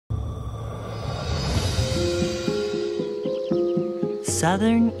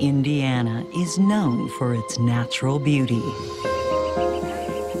Southern Indiana is known for its natural beauty.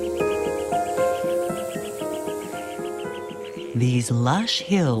 These lush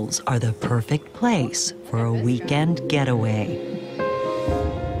hills are the perfect place for a weekend getaway.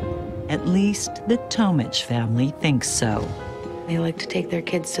 At least the Tomich family thinks so. They like to take their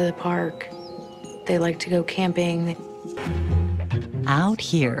kids to the park. They like to go camping. Out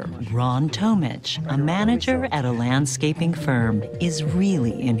here, Ron Tomich, a manager at a landscaping firm, is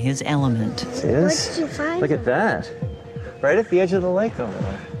really in his element. See this? What did you find? Look at that. Right at the edge of the lake over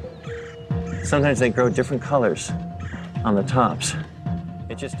there. Sometimes they grow different colors on the tops.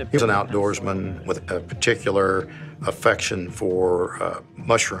 It just He's an outdoorsman with a particular affection for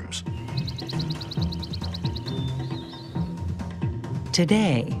mushrooms.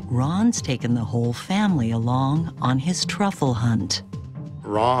 Today, Ron's taken the whole family along on his truffle hunt.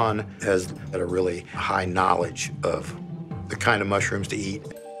 Ron has a really high knowledge of the kind of mushrooms to eat.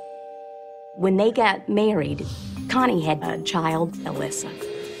 When they got married, Connie had a child, Alyssa.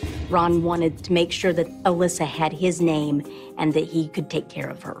 Ron wanted to make sure that Alyssa had his name and that he could take care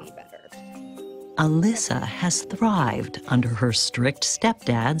of her. Alyssa has thrived under her strict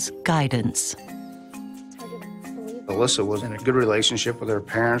stepdad's guidance. Alyssa was in a good relationship with her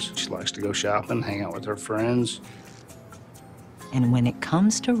parents. She likes to go shopping, hang out with her friends. And when it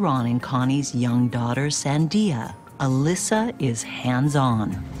comes to Ron and Connie's young daughter, Sandia, Alyssa is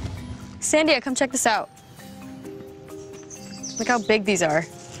hands-on. Sandia, come check this out. Look how big these are.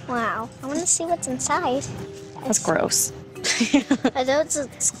 Wow, I want to see what's inside. That's gross. Are those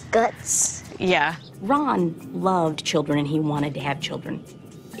its guts? Yeah. Ron loved children and he wanted to have children.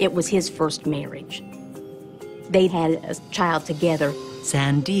 It was his first marriage. They had a child together.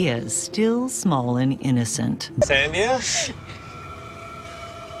 Sandia's still small and innocent. Sandia?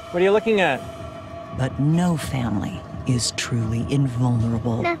 What are you looking at? But no family is truly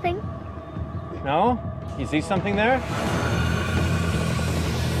invulnerable. Nothing. No? You see something there?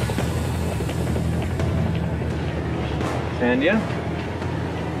 Sandia?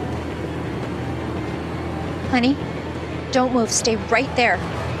 Honey, don't move. Stay right there.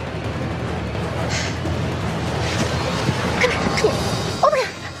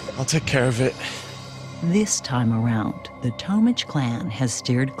 I'll take care of it. This time around, the Tomich clan has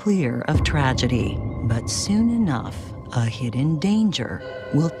steered clear of tragedy, but soon enough, a hidden danger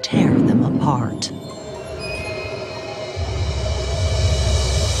will tear them apart.